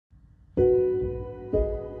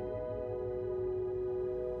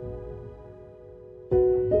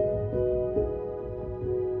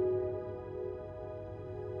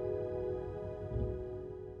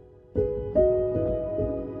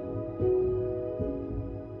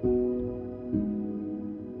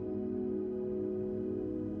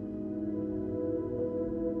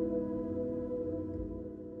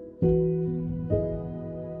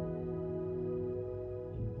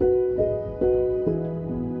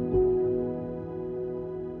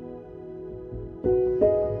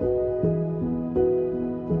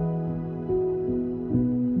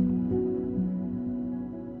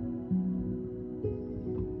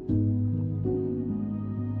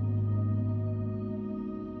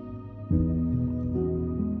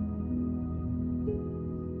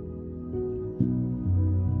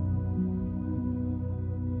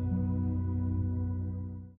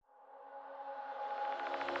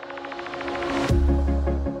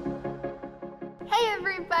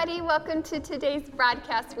everybody. Welcome to today's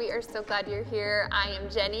broadcast. We are so glad you're here. I am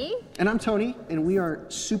Jenny. And I'm Tony, and we are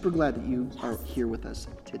super glad that you are here with us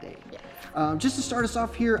today. Yes. Just to start us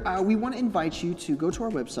off here, we want to invite you to go to our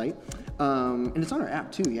website, and it's on our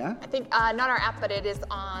app too, yeah? I think not our app, but it is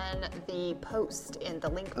on the post, in the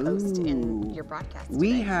link post in your broadcast today.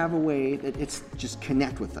 We have a way that it's just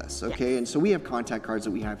connect with us, okay? Yes. And so we have contact cards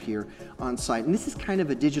that we have here on site, and this is kind of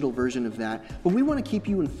a digital version of that, but we want to keep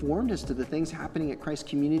you informed as to the things happening at Christ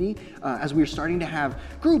Community as we're starting to have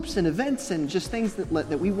groups and events and just things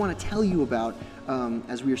that we want to tell you about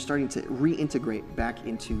as we are starting to reintegrate back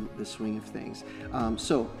into the swing of things.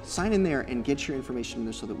 So sign in there and get your information in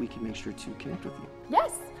there so that we can make sure to connect with you.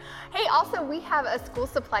 Yes. Hey, also, we have a school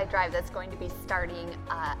supply drive that's going to be starting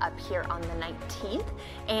up here on the 19th,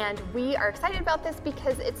 and we are excited about this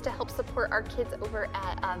because it's to help support our kids over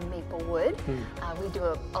at Maplewood. We do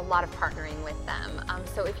a lot of partnering with them.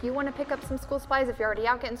 So if you want to pick up some school supplies, if you're already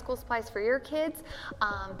out getting school supplies for your kids,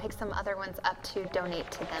 pick some other ones up to donate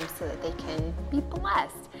to them so that they can be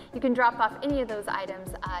blessed. You can drop off any of those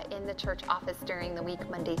items in the church office during the week,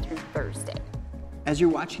 Monday through Thursday. As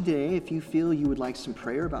you're watching today, if you feel you would like some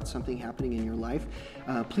prayer about something happening in your life,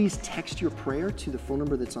 please text your prayer to the phone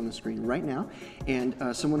number that's on the screen right now, and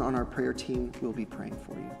someone on our prayer team will be praying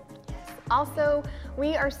for you. Also,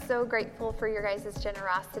 we are so grateful for your guys'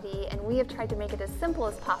 generosity, and we have tried to make it as simple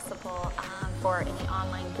as possible for any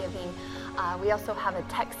online giving. We also have a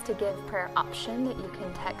text to give prayer option that you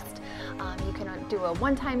can text. You can do a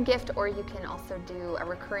one-time gift, or you can also do a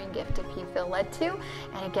recurring gift if you feel led to.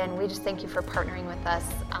 And again, we just thank you for partnering with us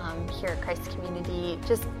here at Christ Community,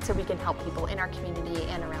 just so we can help people in our community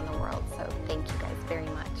and around the world. So thank you guys very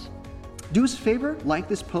much. Do us a favor, like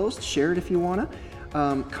this post, share it if you want to.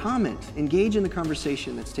 Comment, engage in the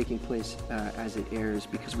conversation that's taking place as it airs,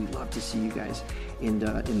 because we love to see you guys in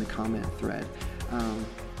the comment thread.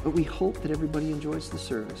 But we hope that everybody enjoys the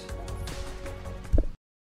service.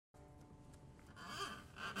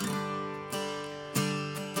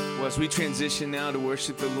 Well, as we transition now to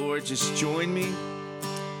worship the Lord, just join me.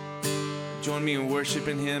 Join me in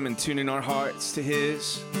worshiping Him and tuning our hearts to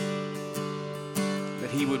His, that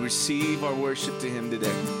He would receive our worship to Him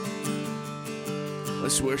today.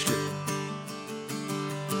 Let's worship.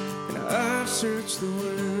 And I've searched the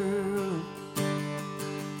world,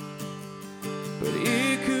 but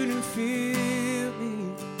it couldn't fill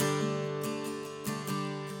me.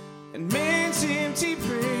 And man's empty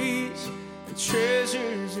praise and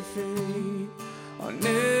treasures of faith are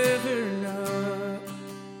never enough.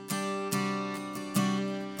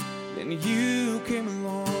 Then you came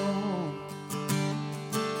along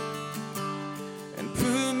and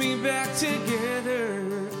put me back together,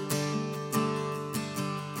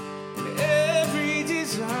 and every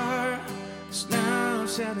desire is now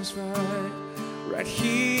satisfied right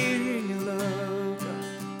here in your love.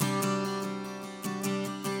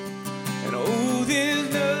 And oh, there's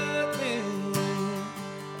nothing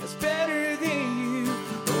that's better than you.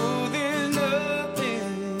 Oh, there's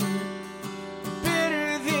nothing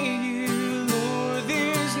better than you. Lord,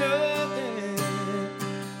 there's nothing,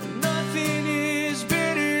 nothing is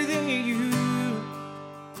better than you.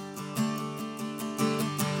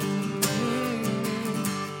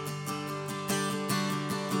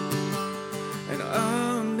 And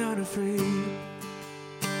I'm not afraid,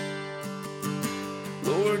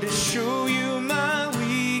 Lord, to show you my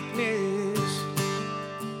weakness,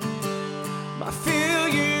 my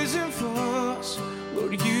failures and flaws.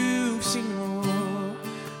 Lord, you've seen all.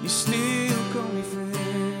 You still call me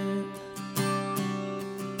friend,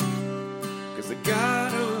 'cause the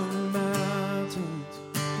God of the mountains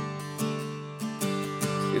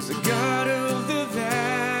is the God of the valleys.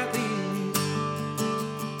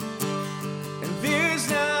 There's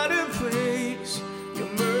not a place your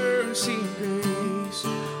mercy and grace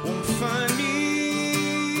won't find me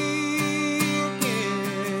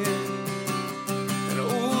again. And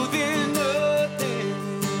oh, there's nothing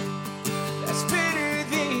that's better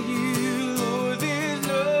than you.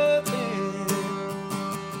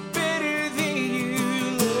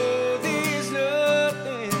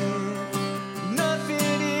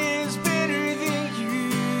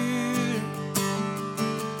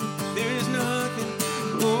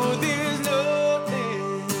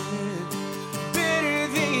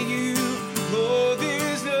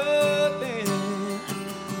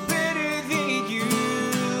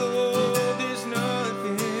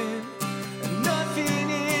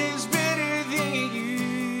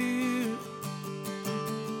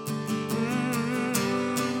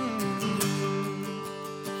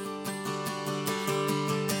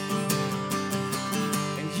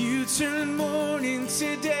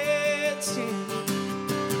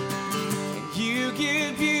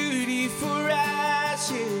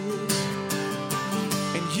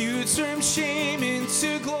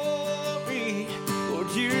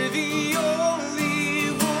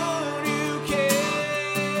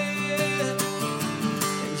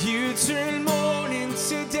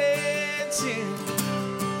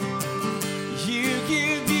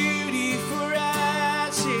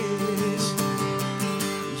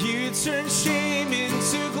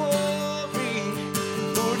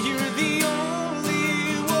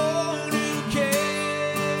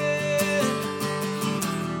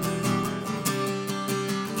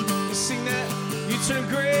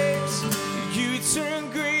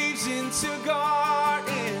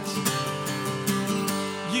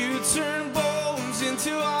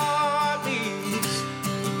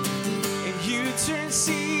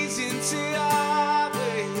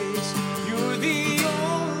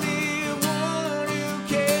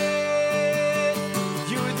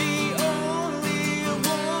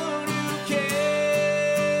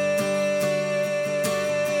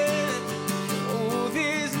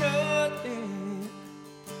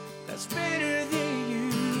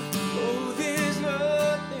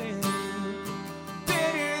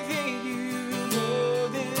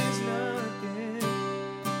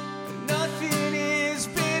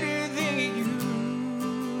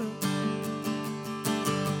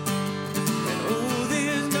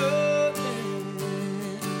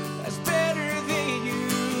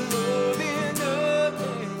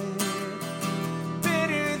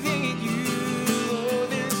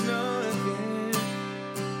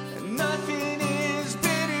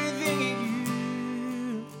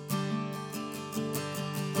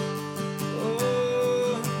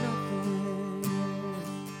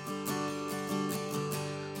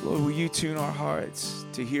 tune our hearts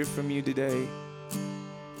to hear from you today.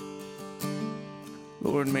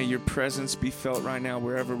 Lord, may your presence be felt right now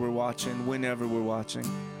wherever we're watching, whenever we're watching.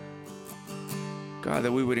 God,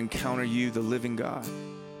 that we would encounter you, the living God.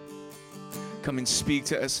 Come and speak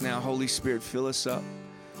to us now. Holy Spirit, fill us up.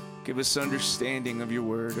 Give us understanding of your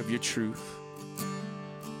word, of your truth.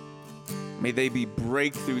 May they be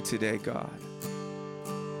breakthrough today, God.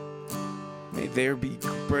 May there be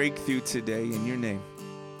breakthrough today in your name.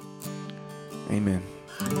 Amen.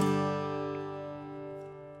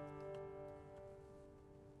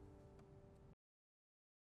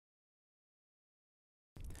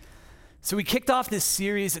 So we kicked off this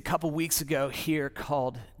series a couple weeks ago here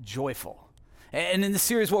called Joyful. And in the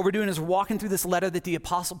series, what we're doing is we're walking through this letter that the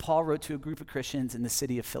Apostle Paul wrote to a group of Christians in the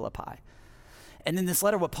city of Philippi. And in this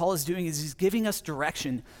letter, what Paul is doing is he's giving us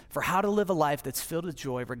direction for how to live a life that's filled with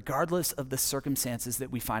joy regardless of the circumstances that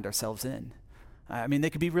we find ourselves in. I mean, they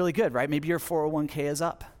could be really good, right? Maybe your 401k is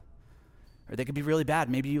up. Or they could be really bad.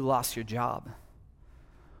 Maybe you lost your job.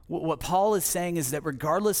 What Paul is saying is that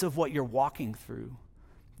regardless of what you're walking through,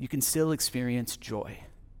 you can still experience joy.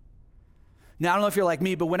 Now, I don't know if you're like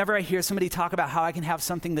me, but whenever I hear somebody talk about how I can have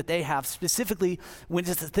something that they have, specifically when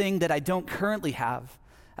it's a thing that I don't currently have,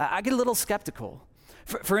 I get a little skeptical.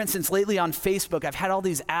 For instance, lately on Facebook, I've had all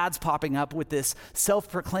these ads popping up with this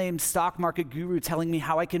self-proclaimed stock market guru telling me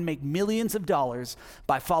how I can make millions of dollars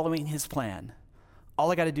by following his plan.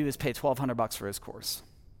 All I got to do is pay $1,200 for his course.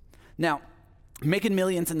 Now, making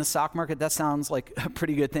millions in the stock market, that sounds like a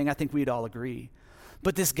pretty good thing. I think we'd all agree.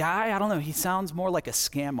 But this guy, I don't know, he sounds more like a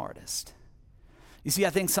scam artist. You see, I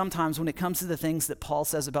think sometimes when it comes to the things that Paul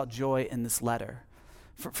says about joy in this letter,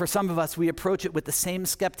 for some of us, we approach it with the same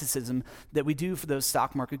skepticism that we do for those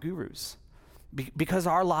stock market gurus. Because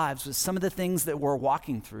our lives, with some of the things that we're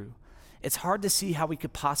walking through, it's hard to see how we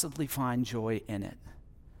could possibly find joy in it.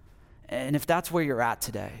 And if that's where you're at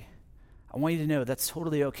today, I want you to know that's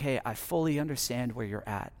totally okay. I fully understand where you're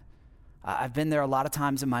at. I've been there a lot of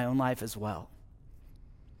times in my own life as well.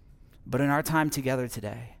 But in our time together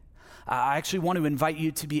today, I actually want to invite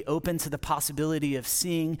you to be open to the possibility of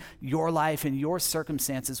seeing your life and your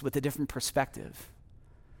circumstances with a different perspective.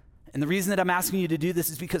 And the reason that I'm asking you to do this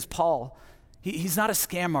is because Paul, he's not a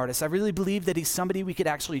scam artist. I really believe that he's somebody we could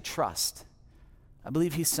actually trust. I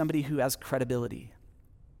believe he's somebody who has credibility.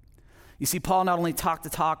 You see, Paul not only talked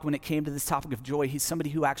the talk when it came to this topic of joy, he's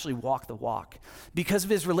somebody who actually walked the walk. Because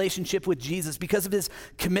of his relationship with Jesus, because of his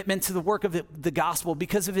commitment to the work of the gospel,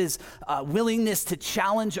 because of his willingness to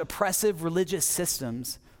challenge oppressive religious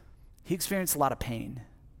systems, he experienced a lot of pain.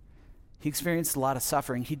 He experienced a lot of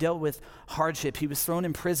suffering. He dealt with hardship. He was thrown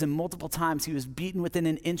in prison multiple times. He was beaten within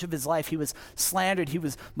an inch of his life. He was slandered. He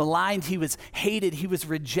was maligned. He was hated. He was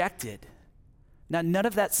rejected. Now, none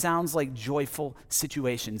of that sounds like joyful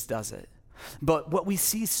situations, does it? But what we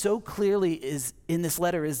see so clearly is in this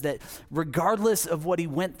letter is that regardless of what he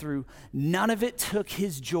went through, none of it took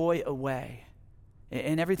his joy away.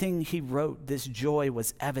 In everything he wrote, this joy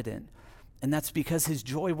was evident. And that's because his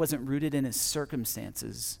joy wasn't rooted in his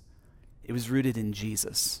circumstances. It was rooted in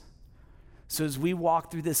Jesus. So as we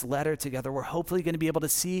walk through this letter together, we're hopefully going to be able to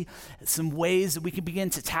see some ways that we can begin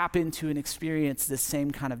to tap into and experience this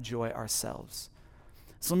same kind of joy ourselves.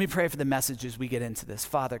 So let me pray for the message as we get into this.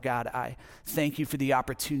 Father God, I thank you for the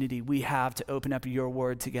opportunity we have to open up your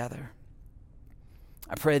word together.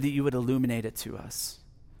 I pray that you would illuminate it to us.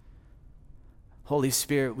 Holy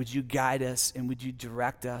Spirit, would you guide us and would you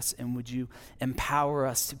direct us and would you empower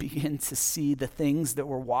us to begin to see the things that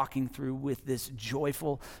we're walking through with this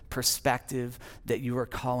joyful perspective that you are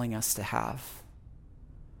calling us to have.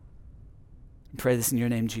 I pray this in your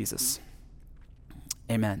name, Jesus.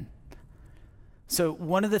 Amen. So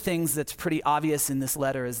one of the things that's pretty obvious in this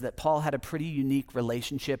letter is that Paul had a pretty unique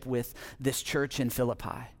relationship with this church in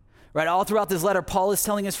Philippi. Right? All throughout this letter, Paul is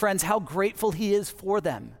telling his friends how grateful he is for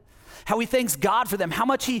them, how he thanks God for them, how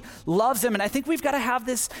much he loves them. And I think we've got to have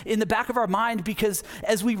this in the back of our mind because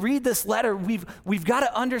as we read this letter, we've got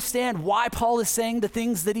to understand why Paul is saying the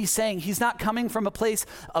things that he's saying. He's not coming from a place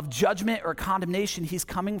of judgment or condemnation. He's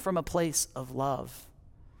coming from a place of love.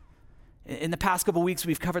 In the past couple weeks,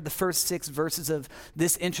 we've covered the first 6 verses of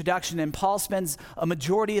this introduction, and Paul spends a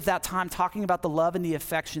majority of that time talking about the love and the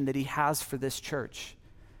affection that he has for this church.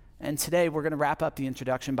 And today, we're going to wrap up the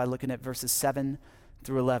introduction by looking at verses 7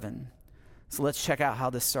 through 11. So let's check out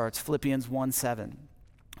how this starts. Philippians 1:7.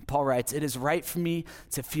 Paul writes, "It is right for me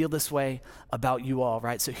to feel this way about you all,"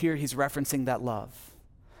 right? So here he's referencing that love.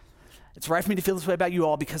 "It's right for me to feel this way about you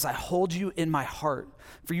all because I hold you in my heart.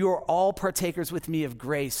 For you are all partakers with me of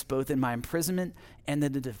grace, both in my imprisonment and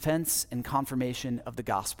in the defense and confirmation of the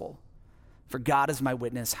gospel. For God is my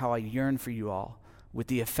witness how I yearn for you all with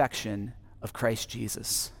the affection of Christ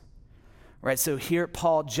Jesus. Right, so here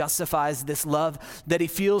Paul justifies this love that he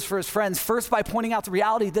feels for his friends, first by pointing out the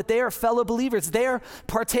reality that they are fellow believers. They are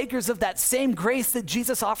partakers of that same grace that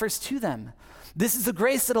Jesus offers to them. This is the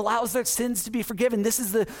grace that allows their sins to be forgiven. This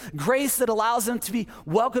is the grace that allows them to be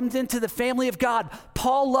welcomed into the family of God.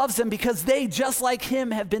 Paul loves them because they, just like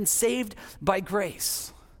him, have been saved by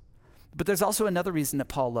grace. But there's also another reason that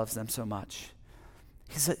Paul loves them so much.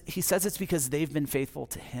 He says it's because they've been faithful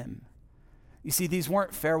to him. You see, these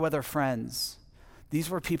weren't fair weather friends.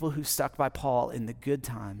 These were people who stuck by Paul in the good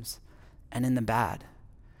times and in the bad.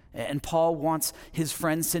 And Paul wants his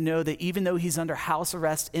friends to know that even though he's under house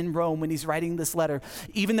arrest in Rome when he's writing this letter,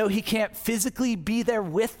 even though he can't physically be there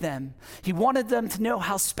with them, he wanted them to know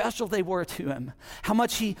how special they were to him, how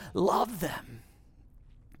much he loved them.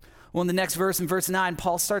 Well, in the next verse, in verse 9,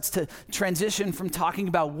 Paul starts to transition from talking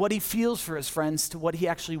about what he feels for his friends to what he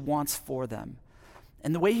actually wants for them.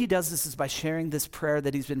 And the way he does this is by sharing this prayer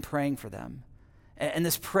that he's been praying for them. And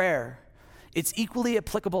this prayer, it's equally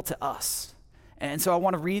applicable to us. And so I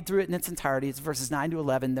want to read through it in its entirety. It's verses 9 to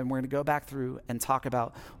 11. Then we're going to go back through and talk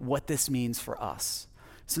about what this means for us.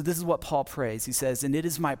 So this is what Paul prays. He says, "And it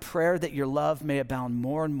is my prayer that your love may abound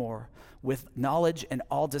more and more with knowledge and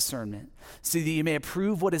all discernment, so that you may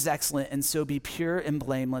approve what is excellent and so be pure and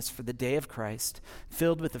blameless for the day of Christ,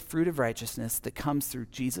 filled with the fruit of righteousness that comes through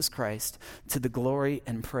Jesus Christ to the glory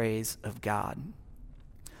and praise of God."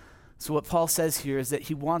 So what Paul says here is that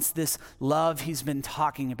he wants this love he's been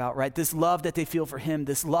talking about, right? This love that they feel for him,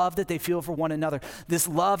 this love that they feel for one another, this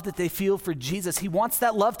love that they feel for Jesus. He wants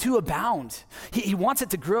that love to abound. He wants it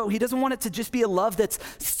to grow. He doesn't want it to just be a love that's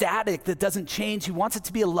static, that doesn't change. He wants it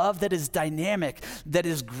to be a love that is dynamic, that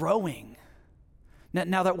is growing.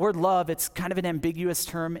 Now that word love, it's kind of an ambiguous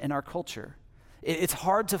term in our culture. It's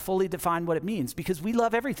hard to fully define what it means because we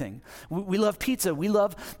love everything. We love pizza. We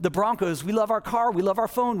love the Broncos. We love our car. We love our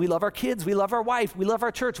phone. We love our kids. We love our wife. We love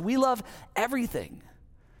our church. We love everything.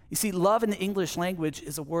 You see, love in the English language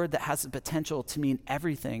is a word that has the potential to mean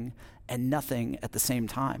everything and nothing at the same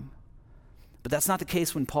time. But that's not the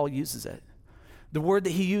case when Paul uses it. The word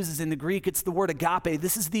that he uses in the Greek, it's the word agape.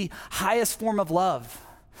 This is the highest form of love.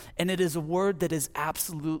 And it is a word that is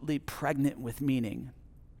absolutely pregnant with meaning.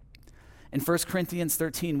 In 1 Corinthians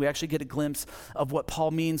 13, we actually get a glimpse of what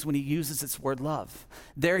Paul means when he uses this word love.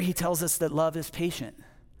 There he tells us that love is patient.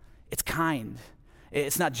 It's kind.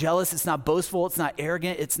 It's not jealous. It's not boastful. It's not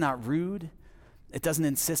arrogant. It's not rude. It doesn't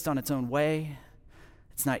insist on its own way.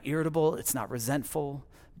 It's not irritable. It's not resentful.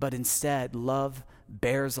 But instead, love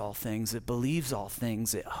bears all things. It believes all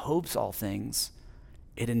things. It hopes all things.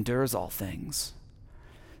 It endures all things.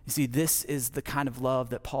 You see, this is the kind of love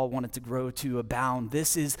that Paul wanted to grow to abound.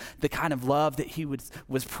 This is the kind of love that he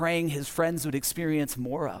was praying his friends would experience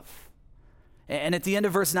more of. And at the end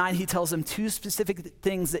of verse 9, he tells them two specific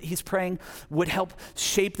things that he's praying would help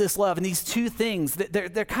shape this love. And these two things,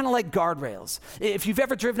 they're kind of like guardrails. If you've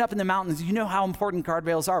ever driven up in the mountains, you know how important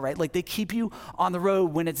guardrails are, right? Like they keep you on the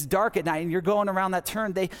road when it's dark at night and you're going around that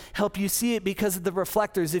turn. They help you see it because of the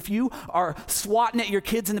reflectors. If you are swatting at your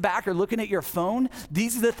kids in the back or looking at your phone,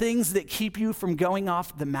 these are the things that keep you from going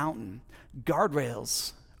off the mountain.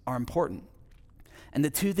 Guardrails are important. And the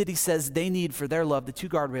two that he says they need for their love, the two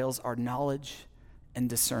guardrails, are knowledge and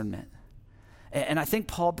discernment. And I think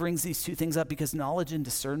Paul brings these two things up because knowledge and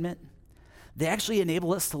discernment, they actually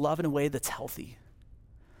enable us to love in a way that's healthy.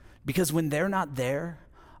 Because when they're not there,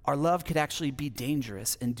 our love could actually be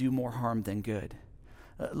dangerous and do more harm than good.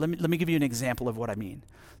 Let me give you an example of what I mean.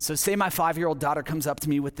 So say my 5-year-old daughter comes up to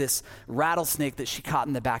me with this rattlesnake that she caught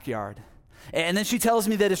in the backyard. And then she tells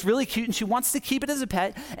me that it's really cute and she wants to keep it as a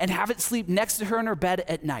pet and have it sleep next to her in her bed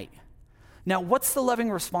at night. Now, what's the loving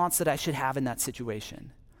response that I should have in that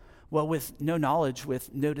situation? Well, with no knowledge,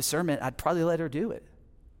 with no discernment, I'd probably let her do it.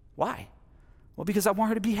 Why? Well, because I want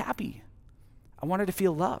her to be happy. I want her to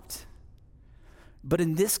feel loved. But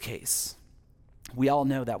in this case, we all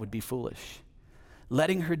know that would be foolish.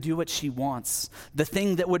 Letting her do what she wants, the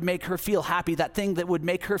thing that would make her feel happy, that thing that would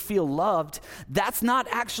make her feel loved, that's not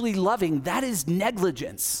actually loving. That is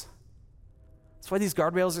negligence. That's why these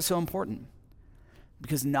guardrails are so important.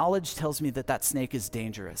 Because knowledge tells me that that snake is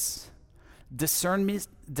dangerous.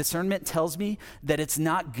 Discernment tells me that it's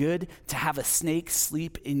not good to have a snake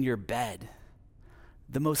sleep in your bed.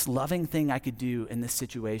 The most loving thing I could do in this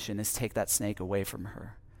situation is take that snake away from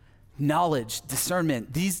her. Knowledge,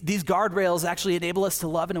 discernment, these guardrails actually enable us to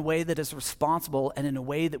love in a way that is responsible and in a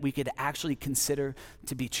way that we could actually consider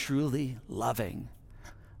to be truly loving.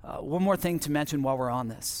 One more thing to mention while we're on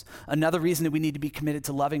this. Another reason that we need to be committed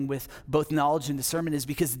to loving with both knowledge and discernment is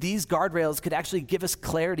because these guardrails could actually give us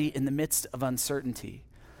clarity in the midst of uncertainty.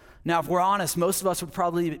 Now, if we're honest, most of us would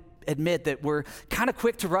probably admit that we're kind of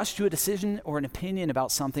quick to rush to a decision or an opinion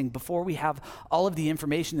about something before we have all of the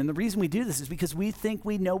information. And the reason we do this is because we think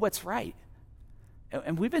we know what's right.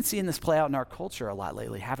 And we've been seeing this play out in our culture a lot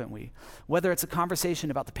lately, haven't we? Whether it's a conversation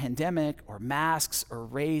about the pandemic or masks or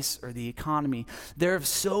race or the economy, there are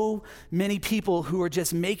so many people who are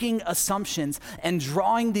just making assumptions and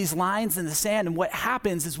drawing these lines in the sand. And what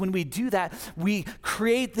happens is when we do that, we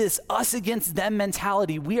create this us against them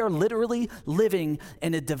mentality. We are literally living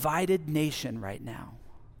in a divided nation right now.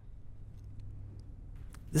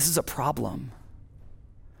 This is a problem.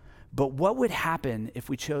 But what would happen if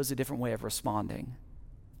we chose a different way of responding?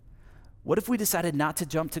 What if we decided not to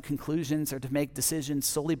jump to conclusions or to make decisions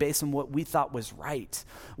solely based on what we thought was right?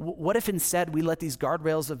 What if instead we let these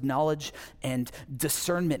guardrails of knowledge and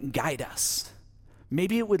discernment guide us?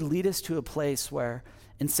 Maybe it would lead us to a place where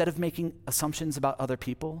instead of making assumptions about other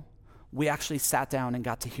people, we actually sat down and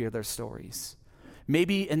got to hear their stories.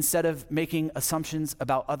 Maybe instead of making assumptions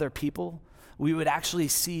about other people, we would actually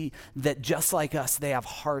see that just like us, they have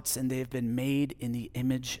hearts and they have been made in the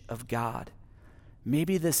image of God.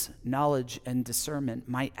 Maybe this knowledge and discernment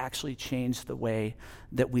might actually change the way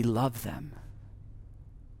that we love them.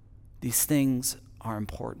 These things are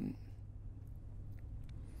important.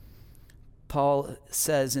 Paul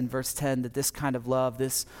says in verse 10 that this kind of love,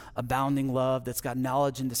 this abounding love that's got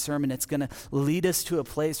knowledge and discernment, it's going to lead us to a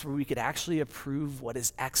place where we could actually approve what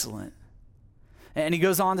is excellent. And he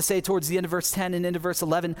goes on to say towards the end of verse 10 and into verse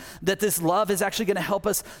 11 that this love is actually going to help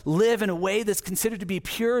us live in a way that's considered to be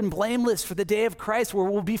pure and blameless for the day of Christ, where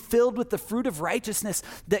we'll be filled with the fruit of righteousness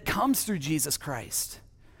that comes through Jesus Christ.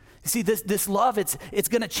 You see, this love, it's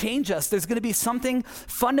going to change us. There's going to be something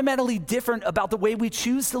fundamentally different about the way we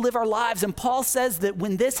choose to live our lives. And Paul says that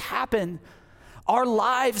when this happens, our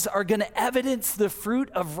lives are going to evidence the fruit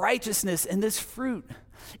of righteousness. And this fruit,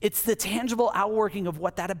 it's the tangible outworking of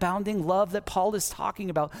what that abounding love that Paul is talking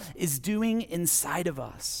about is doing inside of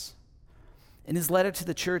us. In his letter to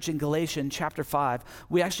the church in Galatians chapter 5,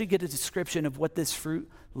 we actually get a description of what this fruit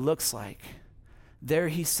looks like. There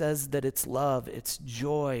he says that it's love, it's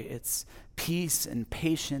joy, it's peace and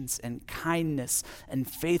patience and kindness and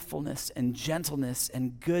faithfulness and gentleness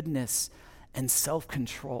and goodness and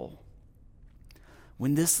self-control.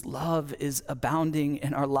 When this love is abounding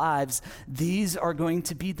in our lives, these are going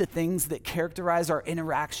to be the things that characterize our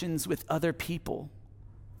interactions with other people.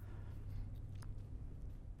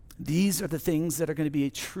 These are the things that are going to be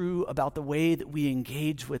true about the way that we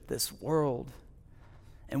engage with this world.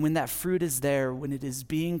 And when that fruit is there, when it is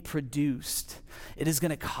being produced, it is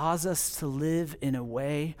going to cause us to live in a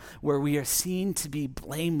way where we are seen to be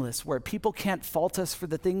blameless, where people can't fault us for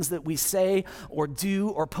the things that we say or do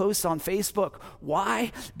or post on Facebook.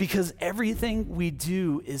 Why? Because everything we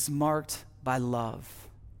do is marked by love.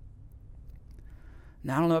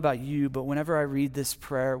 Now, I don't know about you, but whenever I read this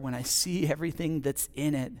prayer, when I see everything that's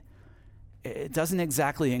in it, it doesn't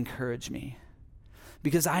exactly encourage me.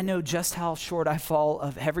 Because I know just how short I fall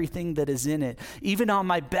of everything that is in it. Even on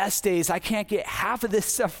my best days, I can't get half of this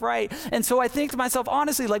stuff right. And so I think to myself,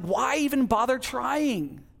 honestly, like, why even bother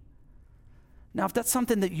trying? Now, if that's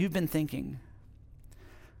something that you've been thinking,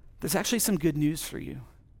 there's actually some good news for you.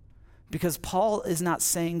 Because Paul is not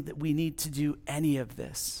saying that we need to do any of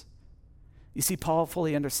this. You see, Paul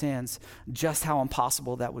fully understands just how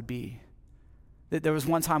impossible that would be. There was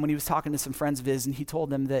one time when he was talking to some friends of his, and he told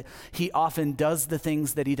them that he often does the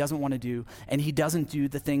things that he doesn't want to do, and he doesn't do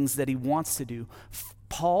the things that he wants to do.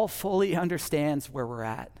 Paul fully understands where we're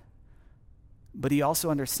at, but he also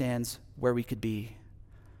understands where we could be.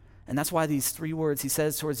 And that's why these three words he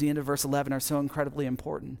says towards the end of verse 11 are so incredibly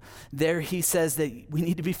important. There he says that we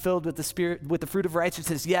need to be filled with the Spirit, with the fruit of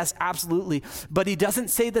righteousness. Yes, absolutely. But he doesn't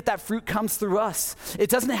say that that fruit comes through us. It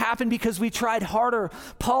doesn't happen because we tried harder.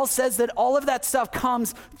 Paul says that all of that stuff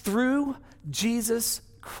comes through Jesus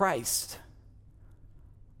Christ.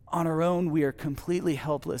 On our own, we are completely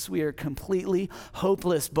helpless. We are completely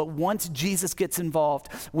hopeless. But once Jesus gets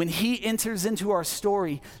involved, when he enters into our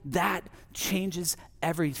story, that changes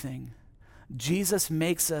everything. Jesus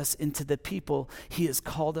makes us into the people he has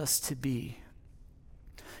called us to be.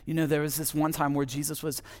 You know, there was this one time where Jesus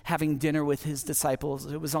was having dinner with his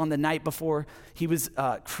disciples. It was on the night before he was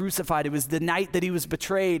crucified. It was the night that he was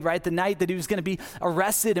betrayed, right? The night that he was going to be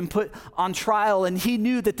arrested and put on trial. And he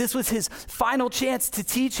knew that this was his final chance to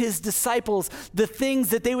teach his disciples the things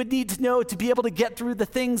that they would need to know to be able to get through the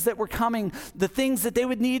things that were coming, the things that they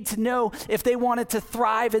would need to know if they wanted to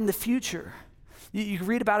thrive in the future. You can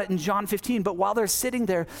read about it in John 15, but while they're sitting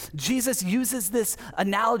there, Jesus uses this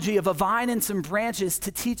analogy of a vine and some branches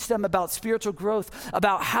to teach them about spiritual growth,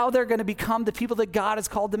 about how they're going to become the people that God has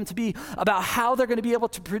called them to be, about how they're going to be able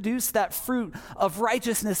to produce that fruit of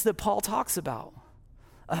righteousness that Paul talks about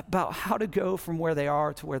how to go from where they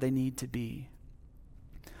are to where they need to be.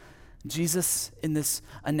 Jesus, in this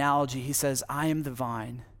analogy, he says, I am the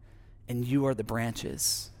vine and you are the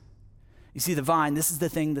branches. You see, the vine, this is the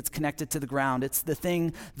thing that's connected to the ground. It's the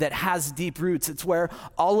thing that has deep roots. It's where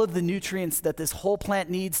all of the nutrients that this whole plant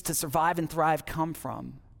needs to survive and thrive come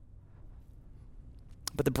from.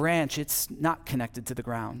 But the branch, it's not connected to the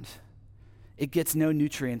ground. It gets no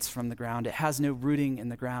nutrients from the ground. It has no rooting in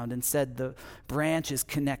the ground. Instead, the branch is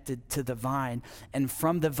connected to the vine. And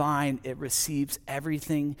from the vine, it receives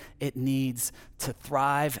everything it needs to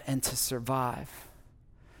thrive and to survive.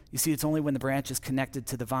 You see, it's only when the branch is connected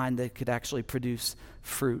to the vine that it could actually produce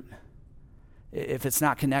fruit. If it's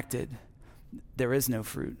not connected, there is no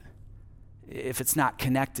fruit. If it's not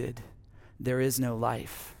connected, there is no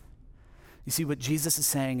life. You see, what Jesus is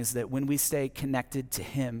saying is that when we stay connected to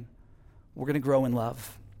him, we're going to grow in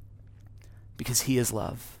love because he is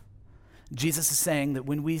love. Jesus is saying that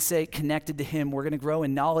when we stay connected to him, we're going to grow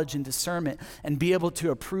in knowledge and discernment and be able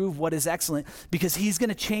to approve what is excellent because he's going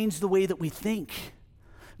to change the way that we think.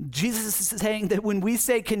 Jesus is saying that when we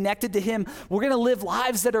stay connected to him, we're going to live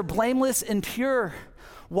lives that are blameless and pure.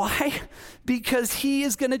 Why? Because he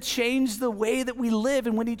is going to change the way that we live.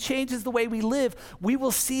 And when he changes the way we live, we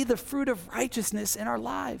will see the fruit of righteousness in our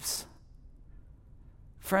lives.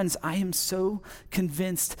 Friends, I am so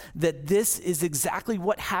convinced that this is exactly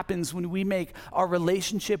what happens when we make our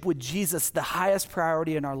relationship with Jesus the highest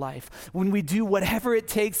priority in our life, when we do whatever it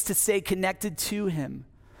takes to stay connected to him.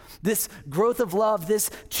 This growth of love,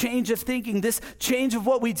 this change of thinking, this change of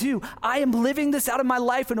what we do. I am living this out of my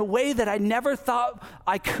life in a way that I never thought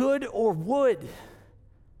I could or would.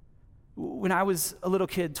 When I was a little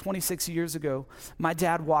kid, 26 years ago, my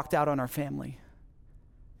dad walked out on our family.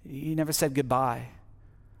 He never said goodbye.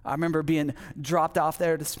 I remember being dropped off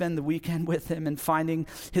there to spend the weekend with him and finding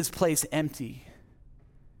his place empty.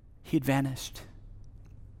 He'd vanished.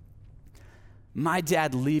 My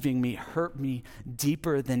dad leaving me hurt me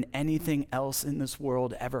deeper than anything else in this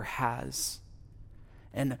world ever has.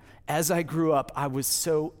 And as I grew up, I was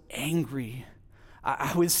so angry.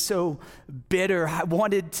 I was so bitter. I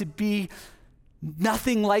wanted to be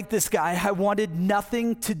nothing like this guy. I wanted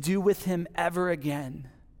nothing to do with him ever again.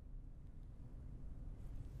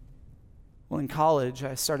 Well, in college,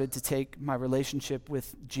 I started to take my relationship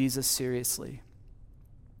with Jesus seriously.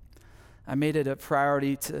 I made it a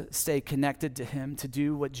priority to stay connected to him, to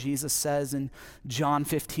do what Jesus says in John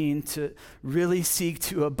 15, to really seek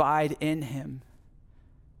to abide in him.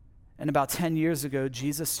 And about 10 years ago,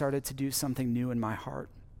 Jesus started to do something new in my heart.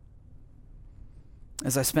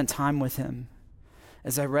 As I spent time with him,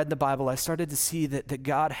 as I read the Bible, I started to see that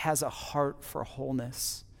God has a heart for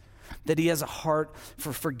wholeness, that he has a heart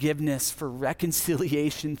for forgiveness, for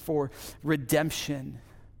reconciliation, for redemption.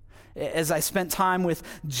 As I spent time with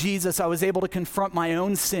Jesus, I was able to confront my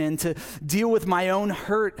own sin, to deal with my own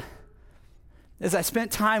hurt. As I spent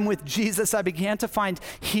time with Jesus, I began to find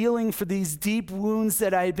healing for these deep wounds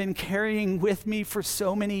that I had been carrying with me for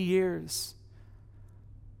so many years.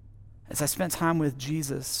 As I spent time with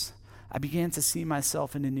Jesus, I began to see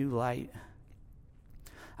myself in a new light.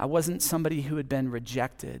 I wasn't somebody who had been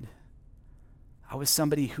rejected. I was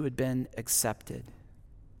somebody who had been accepted.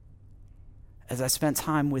 As I spent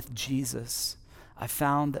time with Jesus, I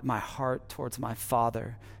found that my heart towards my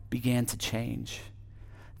Father began to change.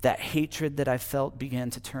 That hatred that I felt began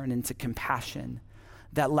to turn into compassion.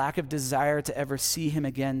 That lack of desire to ever see him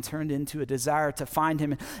again turned into a desire to find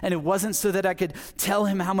him. And it wasn't so that I could tell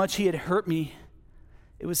him how much he had hurt me.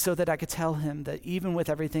 It was so that I could tell him that even with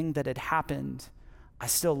everything that had happened, I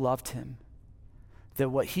still loved him. That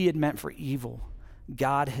what he had meant for evil,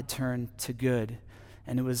 God had turned to good.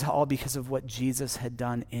 And it was all because of what Jesus had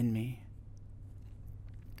done in me.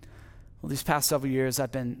 Well, these past several years,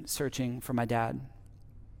 I've been searching for my dad.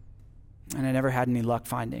 And I never had any luck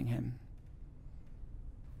finding him.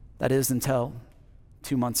 That is until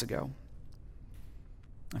 2 months ago.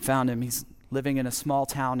 I found him. He's living in a small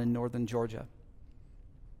town in northern Georgia.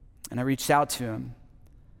 And I reached out to him.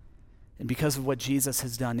 And because of what Jesus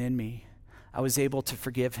has done in me, I was able to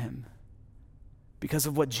forgive him. Because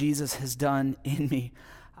of what Jesus has done in me,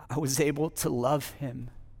 I was able to love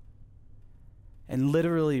him. And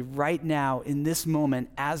literally right now, in this moment,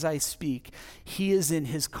 as I speak, he is in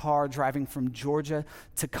his car driving from Georgia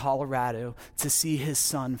to Colorado to see his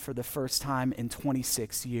son for the first time in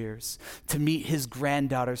 26 years, to meet his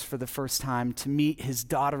granddaughters for the first time, to meet his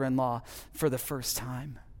daughter-in-law for the first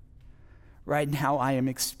time. Right now, I am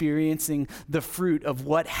experiencing the fruit of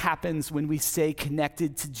what happens when we stay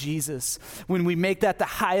connected to Jesus. When we make that the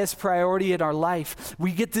highest priority in our life,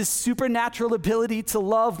 we get this supernatural ability to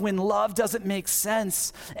love when love doesn't make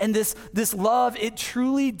sense. And this love, it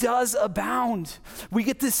truly does abound. We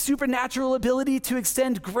get this supernatural ability to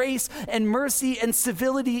extend grace and mercy and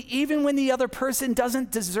civility even when the other person doesn't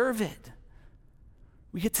deserve it.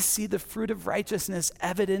 We get to see the fruit of righteousness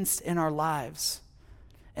evidenced in our lives.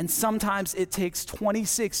 And sometimes it takes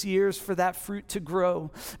 26 years for that fruit to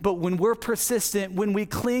grow. But when we're persistent, when we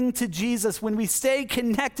cling to Jesus, when we stay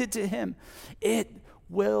connected to him, it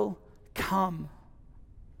will come.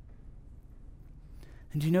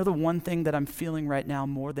 And do you know the one thing that I'm feeling right now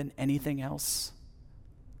more than anything else?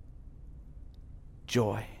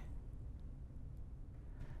 Joy.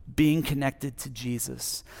 Being connected to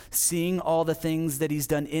Jesus, seeing all the things that he's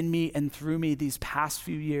done in me and through me these past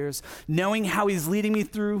few years, knowing how he's leading me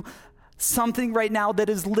through something right now that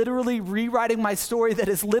is literally rewriting my story, that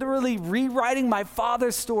is literally rewriting my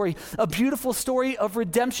Father's story, a beautiful story of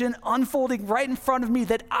redemption unfolding right in front of me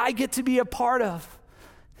that I get to be a part of.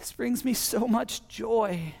 This brings me so much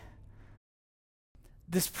joy.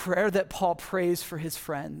 This prayer that Paul prays for his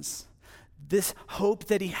friends, this hope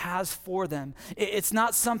that he has for them. It's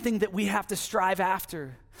not something that we have to strive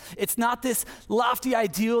after. It's not this lofty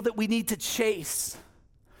ideal that we need to chase.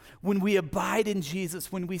 When we abide in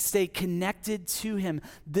Jesus, when we stay connected to him,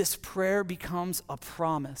 this prayer becomes a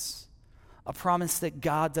promise that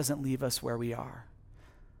God doesn't leave us where we are,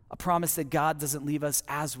 a promise that God doesn't leave us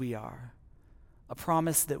as we are, a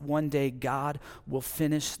promise that one day God will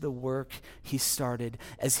finish the work he started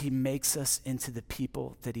as he makes us into the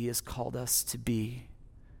people that he has called us to be.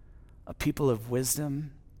 A people of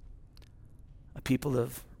wisdom, a people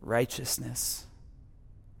of righteousness,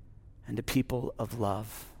 and a people of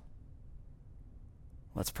love.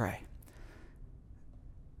 Let's pray.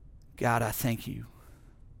 God, I thank you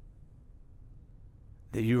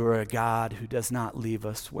that you are a God who does not leave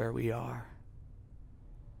us where we are.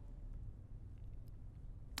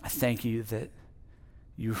 I thank you that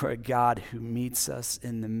you are a God who meets us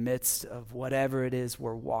in the midst of whatever it is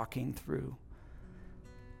we're walking through,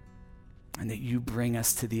 and that you bring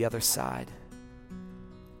us to the other side.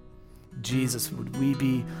 Jesus, would we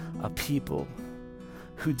be a people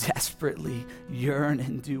who desperately yearn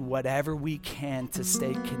and do whatever we can to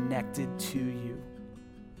stay connected to you?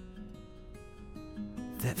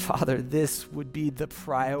 That, Father, this would be the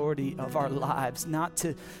priority of our lives, not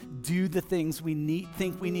to do the things we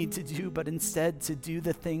think we need to do, but instead to do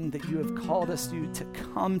the thing that you have called us to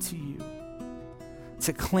come to you,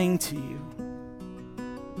 to cling to you.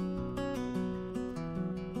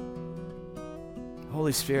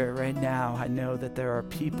 Holy Spirit, right now, I know that there are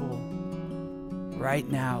people right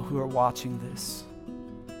now who are watching this,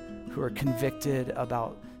 who are convicted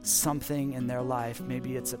about something in their life.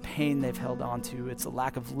 Maybe it's a pain they've held on to. It's a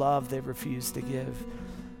lack of love they've refused to give.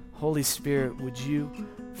 Holy Spirit, would you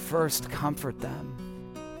first comfort them?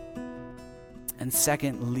 And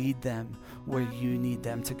second, lead them where you need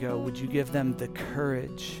them to go. Would you give them the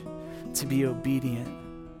courage to be obedient,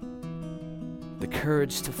 the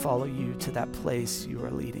courage to follow you to that place you are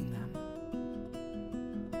leading them?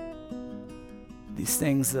 These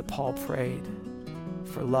things that Paul prayed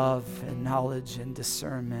for love and knowledge and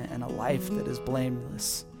discernment and a life that is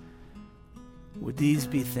blameless. Would these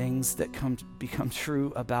be things that become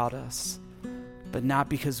true about us, but not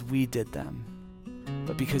because we did them,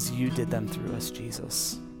 but because you did them through us,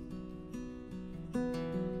 Jesus? I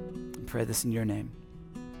pray this in your name.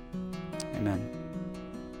 Amen.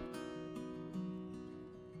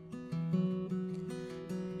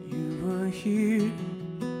 You are here,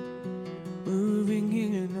 moving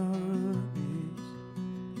in our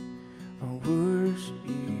worship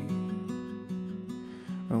you,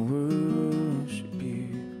 I worship you.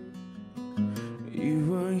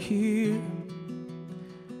 You are here,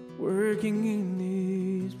 working in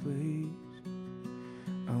these ways.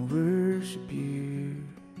 I worship you,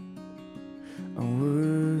 I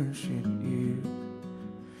worship you.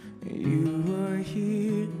 You are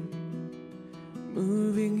here,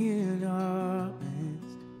 moving in our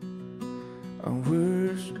midst. I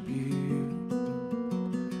worship you,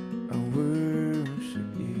 I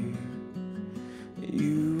worship you.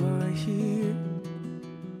 You are here,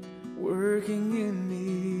 working in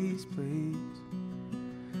these places.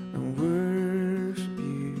 I worship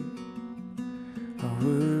you,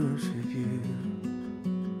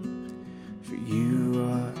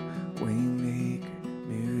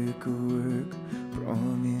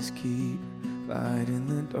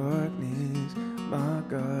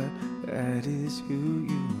 that is who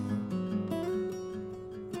you are.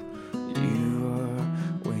 You are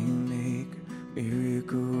waymaker,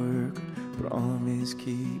 miracle worker, promise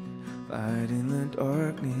keep, light in the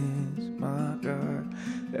darkness, my God,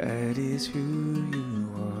 that is who you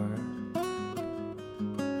are.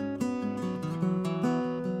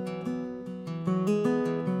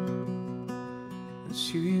 That's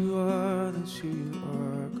who you are, that's who you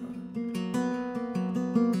are, God.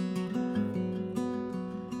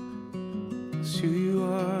 That's who you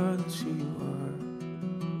are, that's who you are.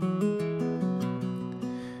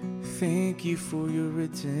 Thank you for your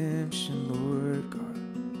redemption, Lord God.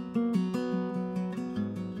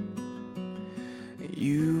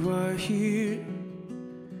 You are here,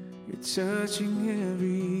 you're touching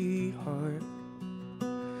every heart.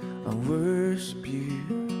 I worship you,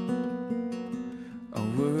 I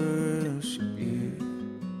worship you.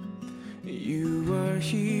 You are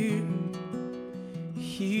here,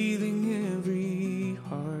 healing every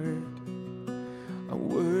heart. I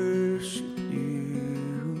worship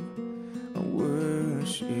you, I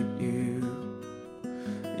worship you.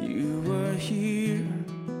 You are here,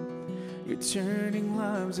 you're turning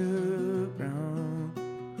lives around.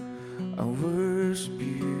 I worship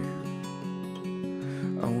you,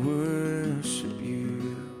 I worship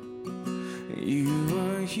you. You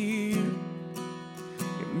are here,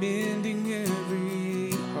 you're mending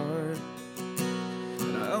every heart.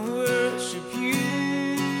 And I worship you,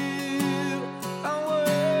 I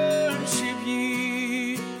worship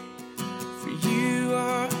you. For you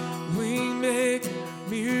are waymaker,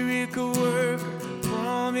 miracle worker,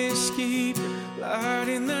 promise keeper, light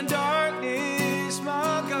in the darkness,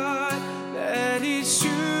 my God, that is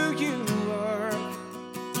who you are.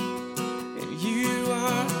 And you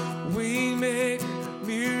are waymaker,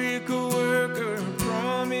 miracle worker,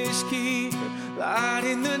 promise keeper, light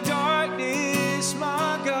in the darkness,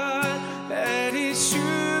 my God, that is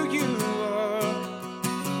who you are.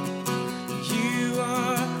 You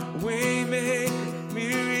are waymaker,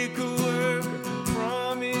 miracle worker,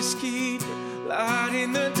 promise keeper, light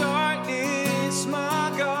in the darkness,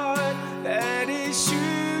 my God, that is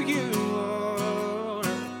who you are.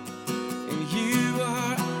 And you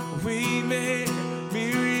are waymaker,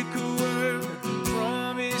 miracle worker,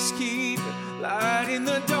 promise keeper, light in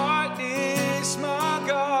the darkness, my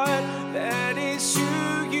God, that is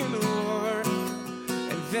who you are.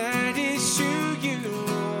 And that is who you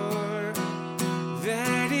are.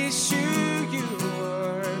 That is who you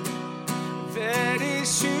are. That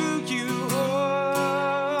is who you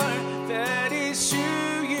are. That is who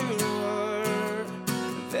you are.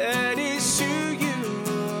 That is who you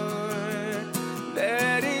are.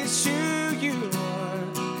 That is who you are.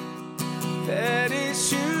 That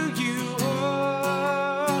is who you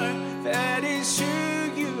are. That is who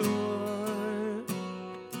you are.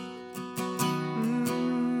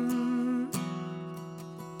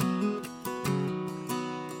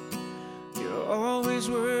 You're always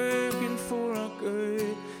working for our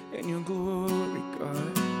good and your glory,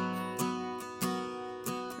 God.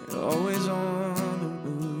 You're always on the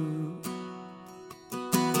move.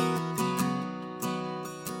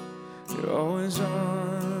 You're always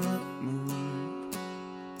on the move.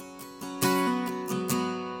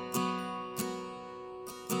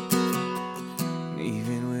 And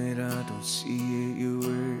even when I don't see it, you're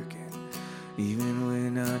working. Even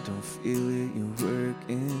when I don't feel it, you're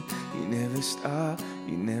working. You never stop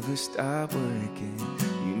working.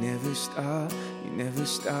 You never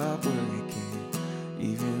stop working.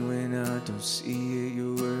 Even when I don't see it,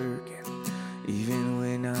 you're working. Even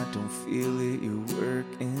when I don't feel it, you're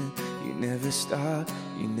working. You never stop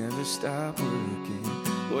working.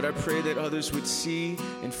 Lord, I pray that others would see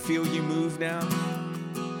and feel you move now.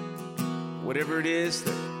 Whatever it is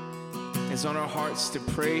that is on our hearts to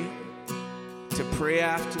pray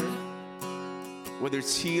after, whether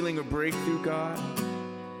it's healing or breakthrough, God,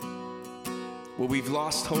 where we've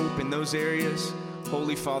lost hope in those areas,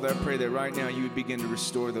 Holy Father, I pray that right now you would begin to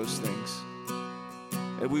restore those things.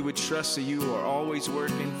 That we would trust that you are always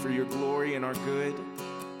working for your glory and our good.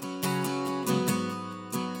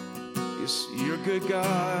 Yes, you're a good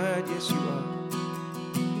God. Yes, you are.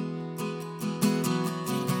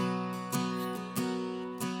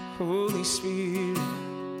 Holy Spirit,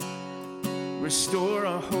 restore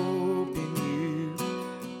our hope in you.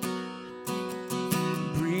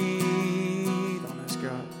 Breathe on us,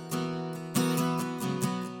 God.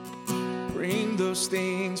 Bring those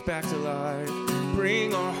things back to life.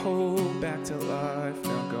 Bring our hope back to life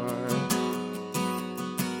now, God.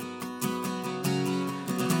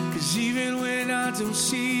 'Cause even when I don't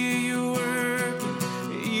see it, you're working.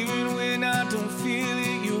 Even when I don't feel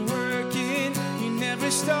it, you're working. You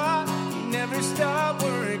never stop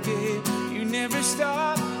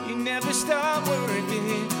never stop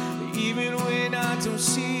working. Even when I don't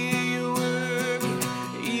see you working,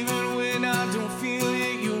 even when I don't feel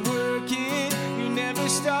it, you're working. You never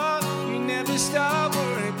stop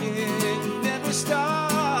working. You never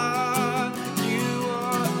stop. You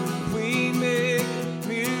are waymaker,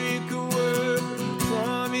 miracle worker,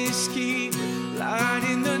 promise keeper, light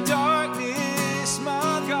in the darkness,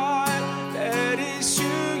 my God, that is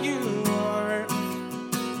who you are.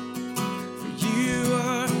 For you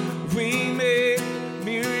are waymaker,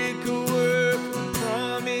 miracle worker,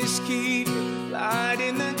 promise keeper, light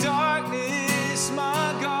in the darkness,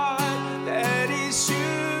 my God, that is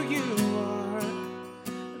who you are.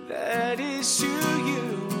 That is who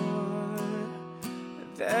you are.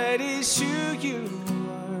 That is who you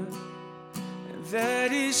are.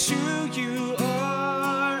 That is who you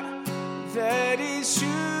are. That is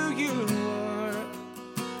who you are.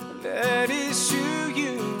 That is who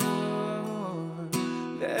you are.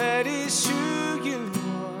 That is who you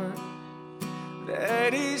are.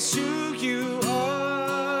 That is who you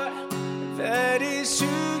are. That is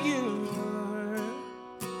who you are.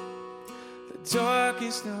 The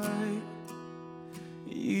darkest night,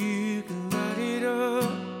 you can light it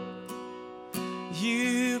up.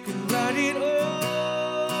 You can light it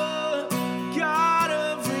up. God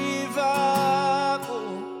of revival,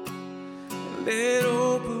 let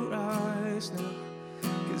hope arise now,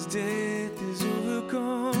 'cause death is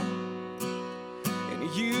overcome, and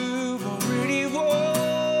you've already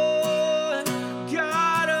won.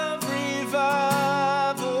 God of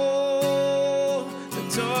revival, the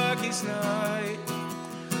darkest night,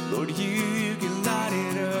 Lord, you can light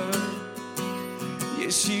it up.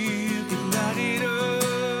 Yes, you can light it up.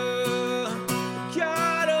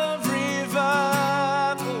 God of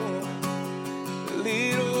revival,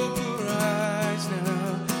 let hope arise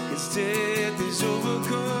now, 'cause death is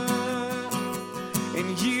overcome, and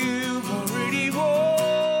you've already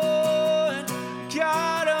won.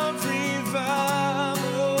 God of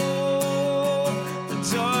revival, the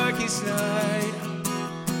darkest night,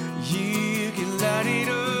 you can light it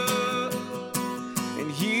up,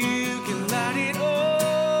 and you can light it up.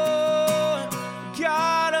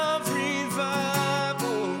 God of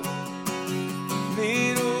revival,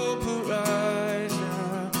 let hope arise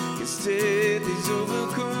now, 'cause death is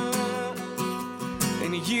overcome,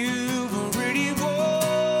 and you've already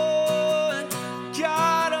won.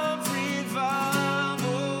 God of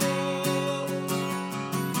revival,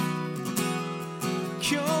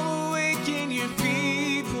 come awaken your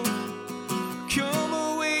people, come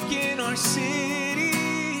awaken our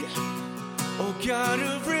city. Oh God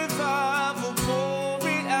of revival, pour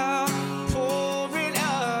it out, pour it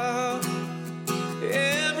out.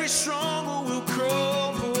 Every stronghold will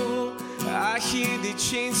crumble. I hear the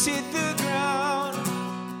chains hit the ground.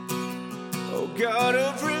 Oh God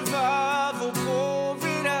of revival, pour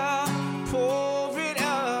it out, pour it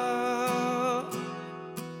out.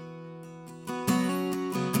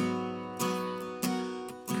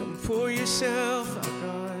 Come pour yourself out,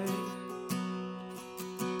 God.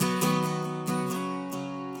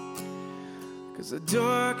 'Cause the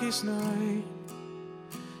darkest night,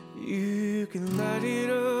 you can light it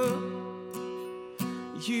up.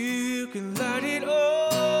 You can light it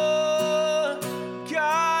up.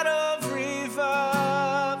 God of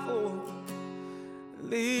revival,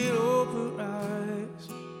 let hope arise,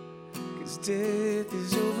 'cause death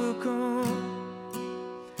is overcome,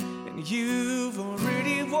 and you've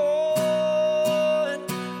already won.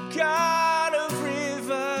 God of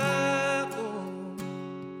revival.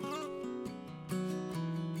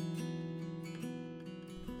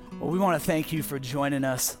 Well, we want to thank you for joining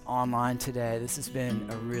us online today. This has been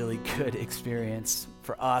a really good experience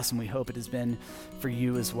for us, and we hope it has been for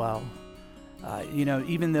you as well.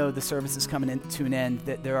 Even though the service is coming to an end,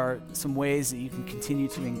 that there are some ways that you can continue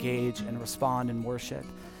to engage and respond in worship.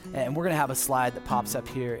 And we're going to have a slide that pops up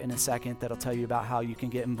here in a second that'll tell you about how you can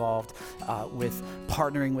get involved with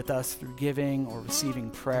partnering with us through giving or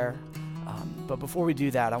receiving prayer. But before we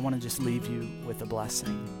do that, I want to just leave you with a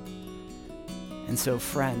blessing. And so,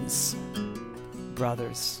 friends,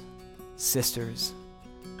 brothers, sisters,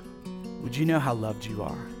 would you know how loved you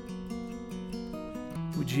are?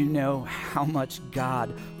 Would you know how much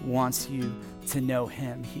God wants you to know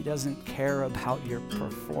him? He doesn't care about your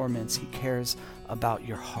performance. He cares about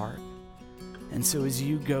your heart. And so as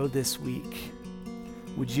you go this week,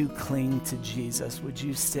 would you cling to Jesus? Would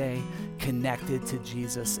you stay connected to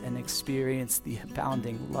Jesus and experience the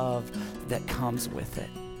abounding love that comes with it?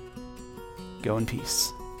 Go in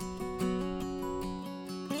peace.